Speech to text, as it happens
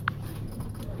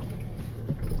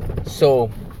So,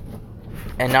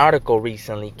 an article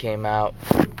recently came out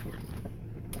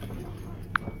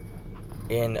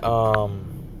in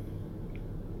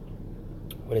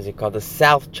what is it called? The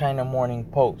South China Morning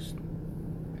Post,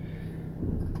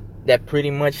 that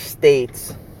pretty much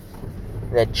states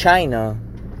that China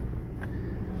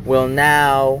will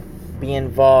now be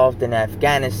involved in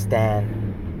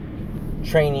Afghanistan,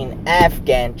 training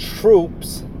Afghan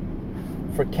troops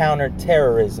for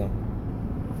counterterrorism.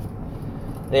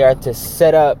 They are to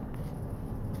set up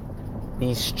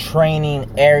these training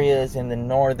areas in the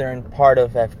northern part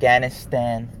of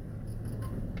Afghanistan,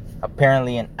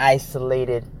 apparently an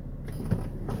isolated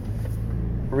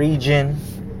region.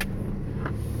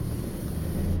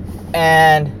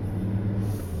 And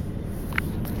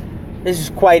this is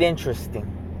quite interesting,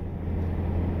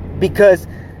 because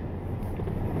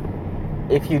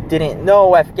if you didn't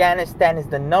know, Afghanistan is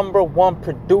the number one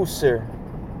producer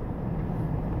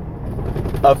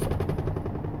of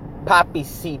poppy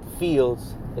seed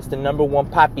fields. It's the number one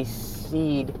poppy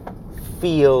seed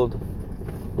field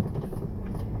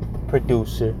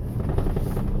producer.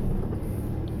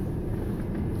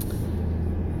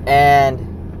 And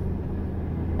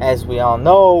as we all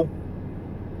know,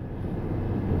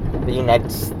 the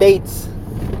United States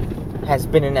has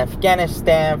been in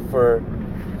Afghanistan for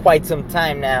quite some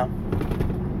time now.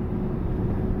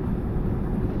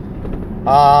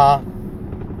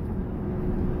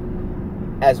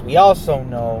 As we also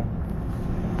know,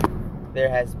 there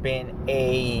has been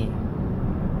a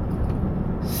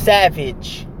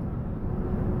savage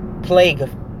plague of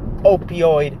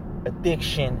opioid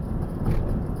addiction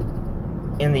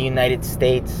in the United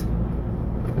States.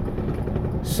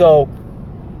 So,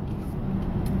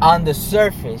 on the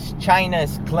surface, China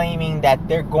is claiming that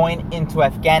they're going into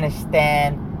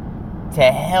Afghanistan to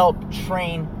help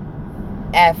train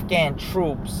Afghan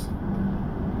troops.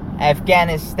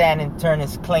 Afghanistan in turn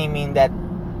is claiming that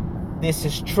this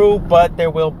is true, but there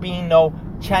will be no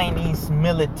Chinese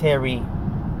military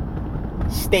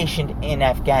stationed in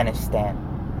Afghanistan.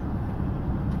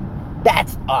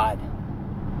 That's odd.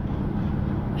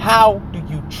 How do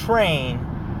you train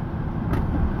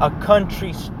a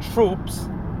country's troops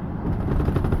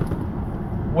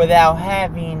without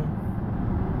having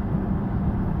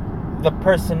the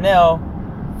personnel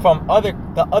from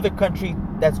the other country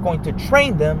that's going to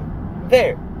train them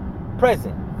there,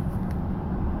 present?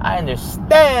 I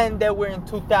understand that we're in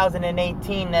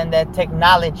 2018 and that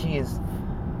technology is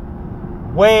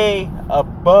way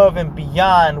above and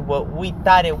beyond what we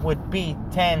thought it would be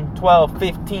 10, 12,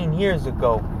 15 years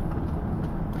ago.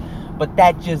 But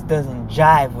that just doesn't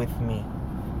jive with me.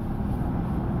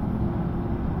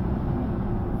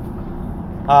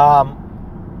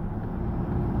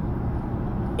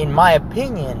 In my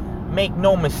opinion, make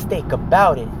no mistake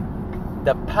about it,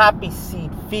 the poppy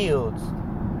seed fields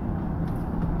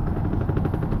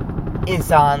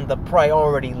is on the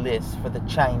priority list for the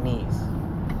Chinese.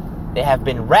 They have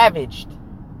been ravaged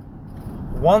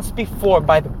once before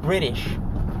by the British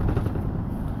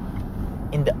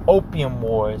in the Opium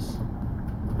Wars,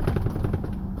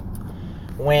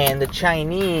 when the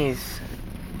Chinese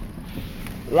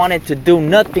wanted to do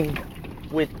nothing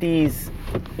with these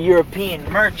European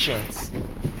merchants.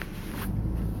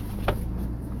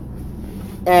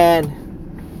 And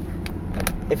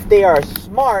if they are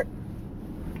smart,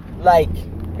 like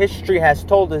history has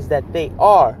told us that they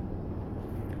are,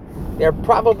 they're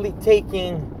probably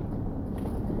taking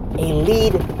a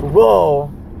lead role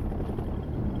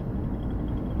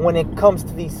when it comes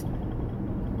to these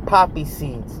poppy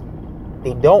seeds.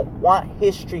 They don't want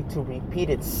history to repeat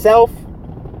itself.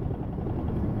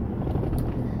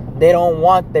 They don't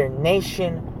want their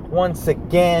nation once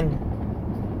again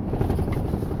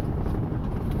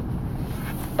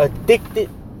addicted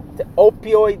to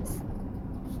opioids.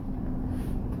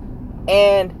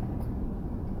 And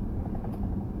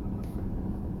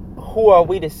who are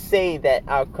we to say that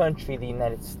our country, the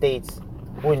United States,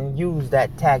 wouldn't use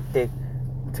that tactic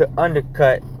to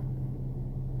undercut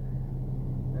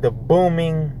the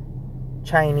booming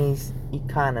Chinese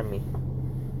economy?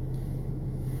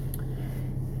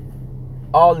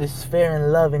 All is fair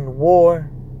and love in war,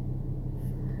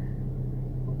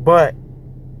 but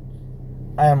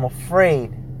I am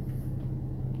afraid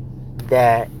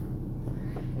that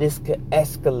this could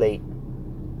escalate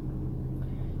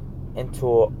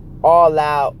into an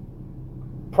all-out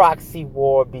proxy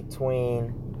war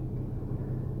between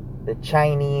the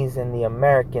Chinese and the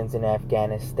Americans in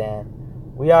Afghanistan.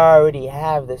 We already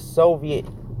have the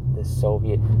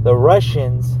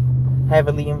Russians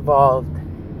heavily involved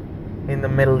in the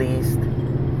Middle East.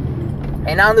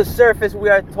 And on the surface, we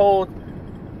are told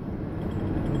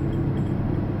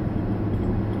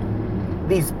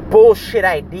these bullshit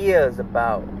ideas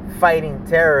about fighting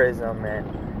terrorism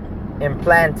and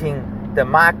implanting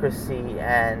democracy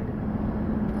and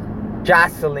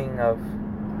jostling of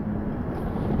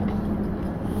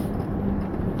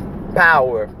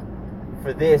power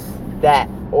for this, that,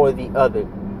 or the other.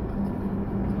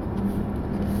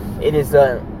 It is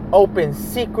an open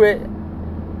secret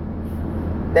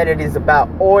that it is about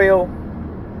oil,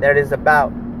 that it is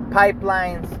about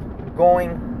pipelines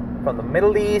going from the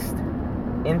Middle East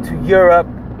into Europe.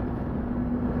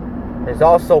 There's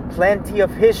also plenty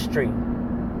of history,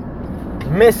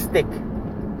 mystic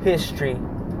history,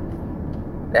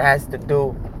 that has to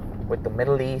do with the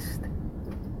Middle East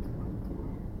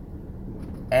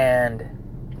and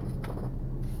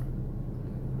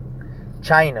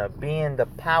China being the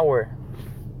power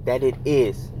that it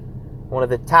is. One of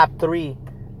the top 3,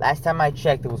 last time I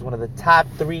checked, it was one of the top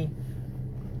 3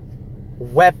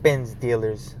 weapons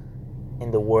dealers in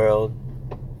the world,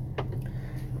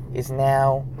 is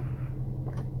now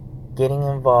getting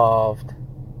involved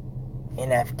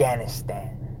in Afghanistan.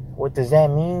 What does that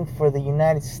mean for the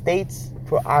United States,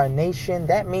 for our nation?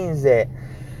 That means that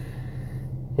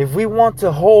if we want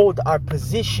to hold our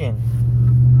position,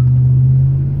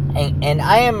 and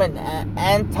I am an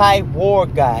anti-war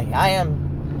guy, I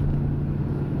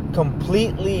am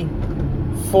completely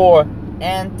for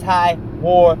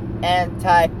anti-war,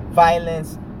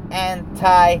 anti-violence,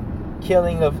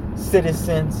 anti-killing of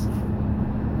citizens.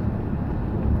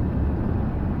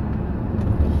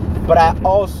 But I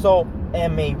also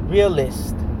am a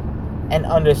realist and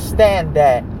understand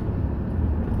that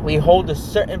we hold a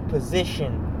certain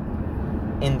position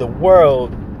in the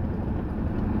world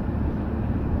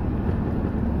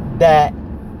that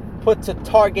puts a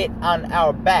target on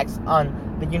our backs,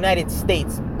 on the United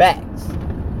States' backs.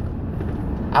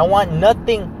 I want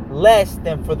nothing less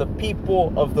than for the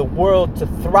people of the world to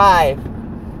thrive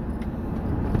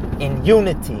in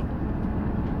unity.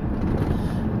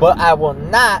 But I will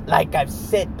not, like I've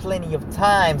said plenty of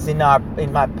times in my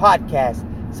podcast,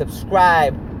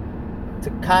 subscribe to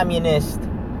communist,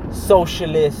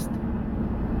 socialist,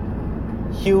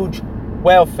 huge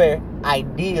welfare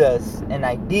ideas and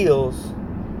ideals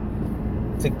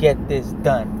to get this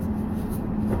done.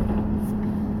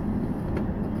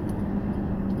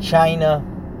 China,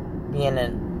 being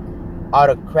an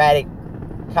autocratic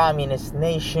communist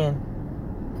nation,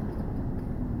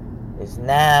 is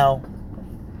now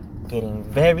getting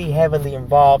very heavily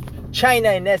involved.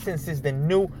 China, in essence, is the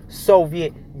new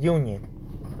Soviet Union.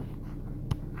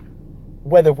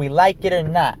 Whether we like it or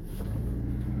not.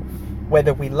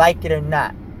 Whether we like it or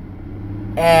not.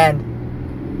 And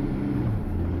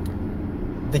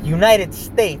the United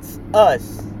States,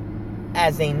 us,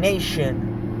 as a nation,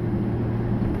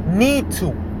 need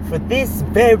to, for this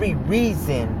very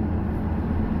reason,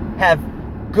 have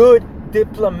good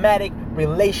diplomatic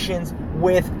relations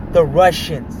with the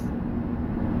Russians.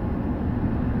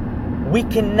 We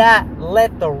cannot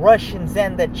let the Russians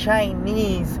and the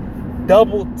Chinese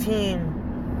double team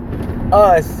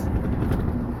us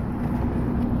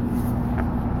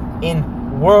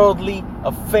in worldly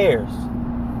affairs.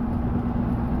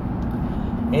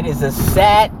 It is a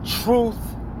sad truth.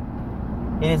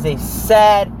 It is a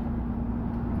sad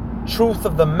truth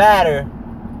of the matter.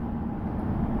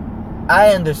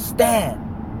 I understand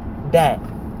that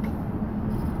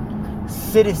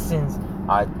citizens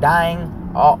are dying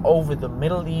all over the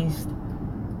Middle East.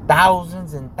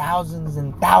 Thousands and thousands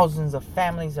and thousands of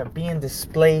families are being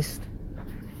displaced.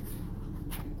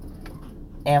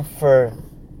 And for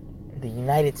the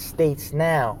United States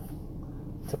now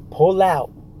to pull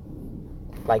out,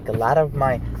 like a lot of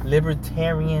my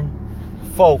libertarian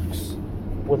folks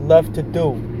would love to do,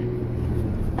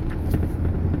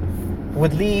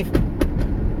 would leave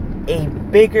a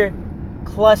bigger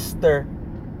cluster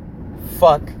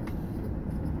fuck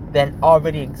than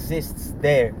already exists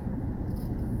there.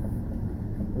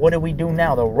 What do we do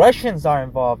now? The Russians are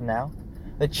involved now.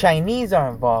 The Chinese are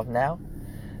involved now.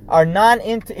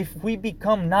 If we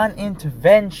become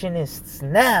non-interventionists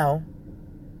now,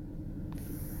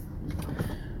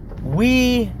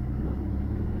 we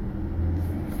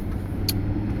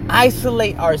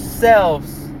isolate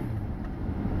ourselves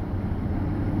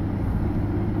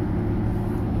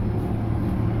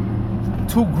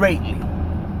too greatly.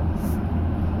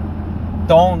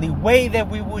 The only way that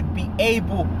we would be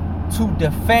able to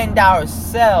defend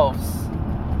ourselves,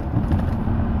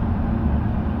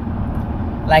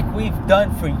 like we've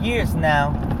done for years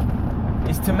now,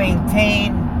 is to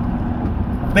maintain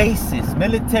bases,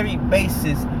 military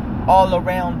bases all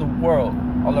around the world,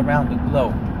 all around the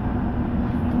globe.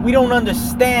 We don't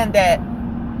understand that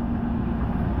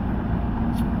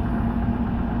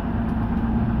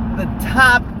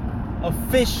top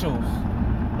officials,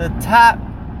 the top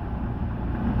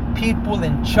people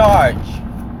in charge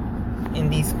in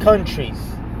these countries,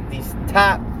 these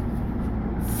top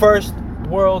first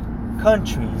world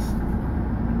countries,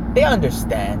 they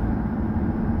understand.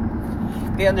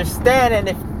 They understand,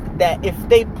 and if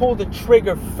they pull the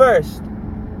trigger first,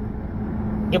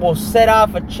 it will set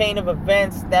off a chain of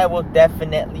events that will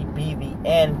definitely be the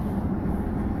end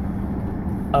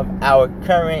of our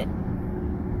current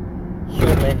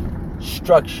human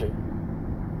structure.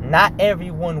 Not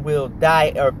everyone will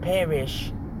die or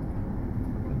perish,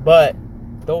 but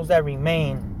those that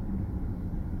remain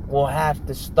will have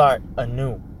to start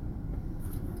anew.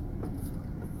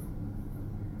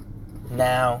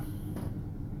 Now,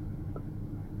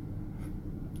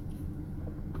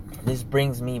 this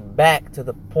brings me back to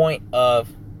the point of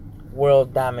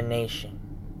world domination.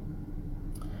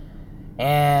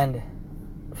 And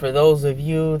for those of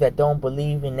you that don't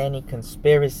believe in any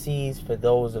conspiracies, for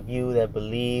those of you that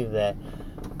believe that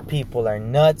people are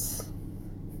nuts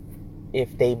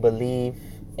if they believe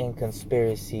in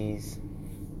conspiracies,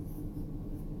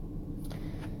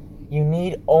 you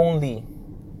need only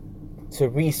to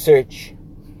research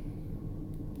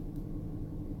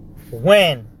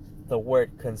when the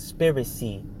word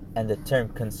conspiracy and the term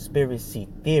conspiracy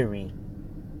theory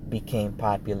became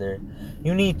popular.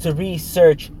 You need to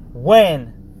research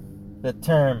when the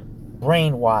term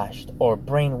brainwashed or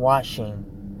brainwashing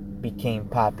became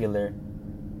popular.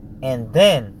 And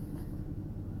then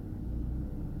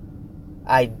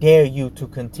I dare you to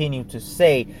continue to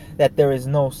say that there is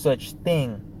no such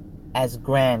thing as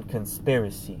grand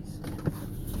conspiracies.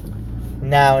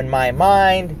 Now, in my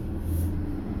mind,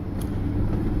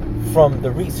 from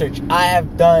the research I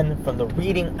have done, from the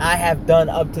reading I have done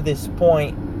up to this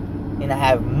point, and I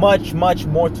have much, much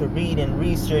more to read and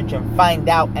research and find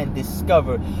out and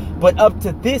discover. But up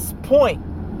to this point,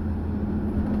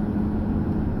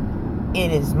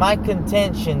 it is my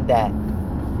contention that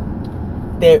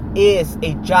there is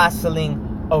a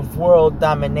jostling of world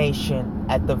domination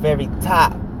at the very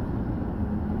top.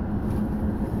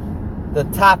 The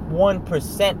top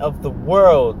 1% of the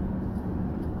world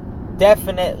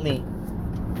definitely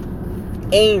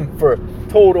aim for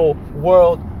total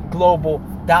world global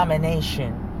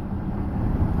domination.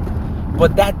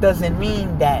 But that doesn't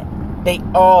mean that they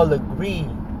all agree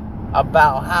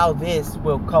about how this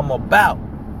will come about.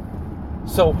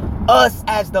 So us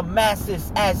as the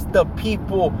masses, as the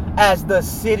people, as the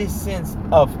citizens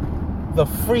of the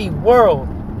free world,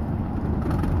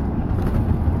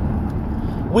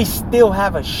 we still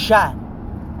have a shot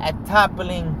at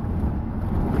toppling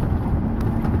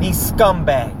these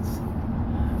scumbags.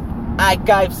 Like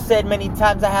I've said many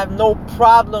times, I have no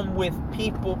problem with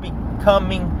people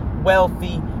becoming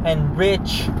wealthy and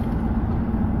rich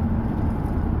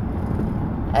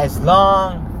as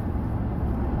long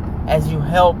as you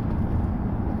help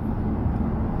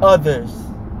others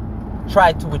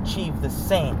try to achieve the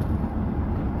same.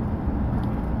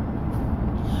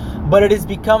 But it is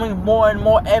becoming more and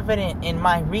more evident in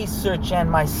my research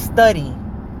and my study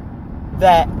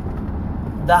that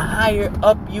the higher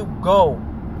up you go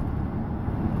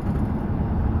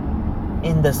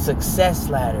in the success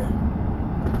ladder,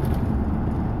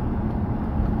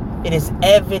 it is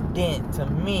evident to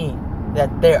me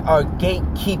that there are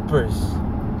gatekeepers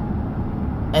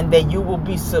and that you will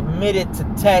be submitted to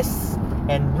tests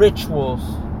and rituals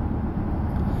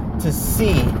to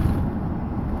see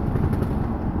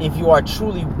if you are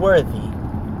truly worthy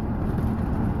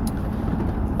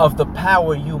of the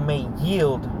power you may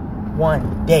yield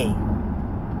one day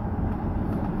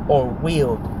or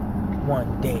wield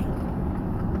one day.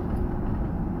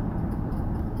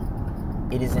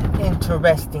 It is an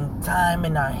interesting time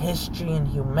in our history and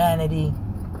humanity,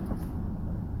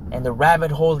 and the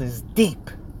rabbit hole is deep.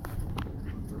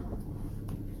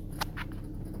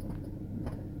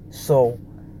 So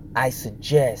I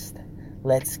suggest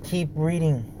let's keep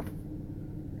reading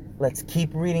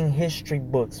history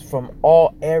books from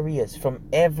all areas, from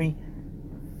every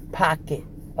pocket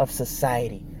of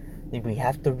society. We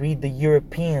have to read the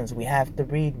Europeans. We have to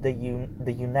read the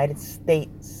United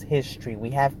States history.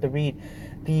 We have to read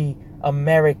the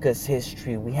America's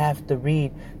history. We have to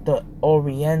read the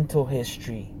Oriental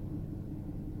history.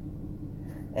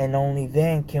 And only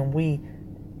then can we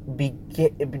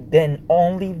begin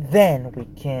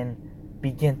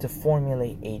to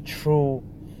formulate a true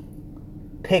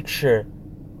picture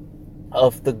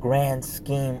of the grand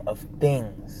scheme of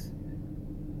things.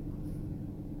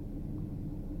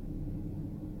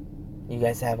 You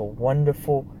guys have a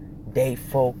wonderful day,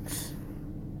 folks.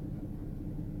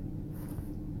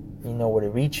 You know where to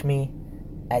reach me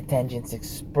at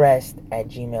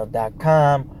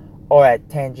tangentsexpressed@gmail.com or at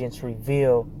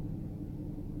tangentsreveal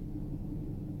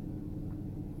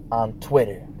on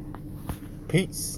Twitter. Peace.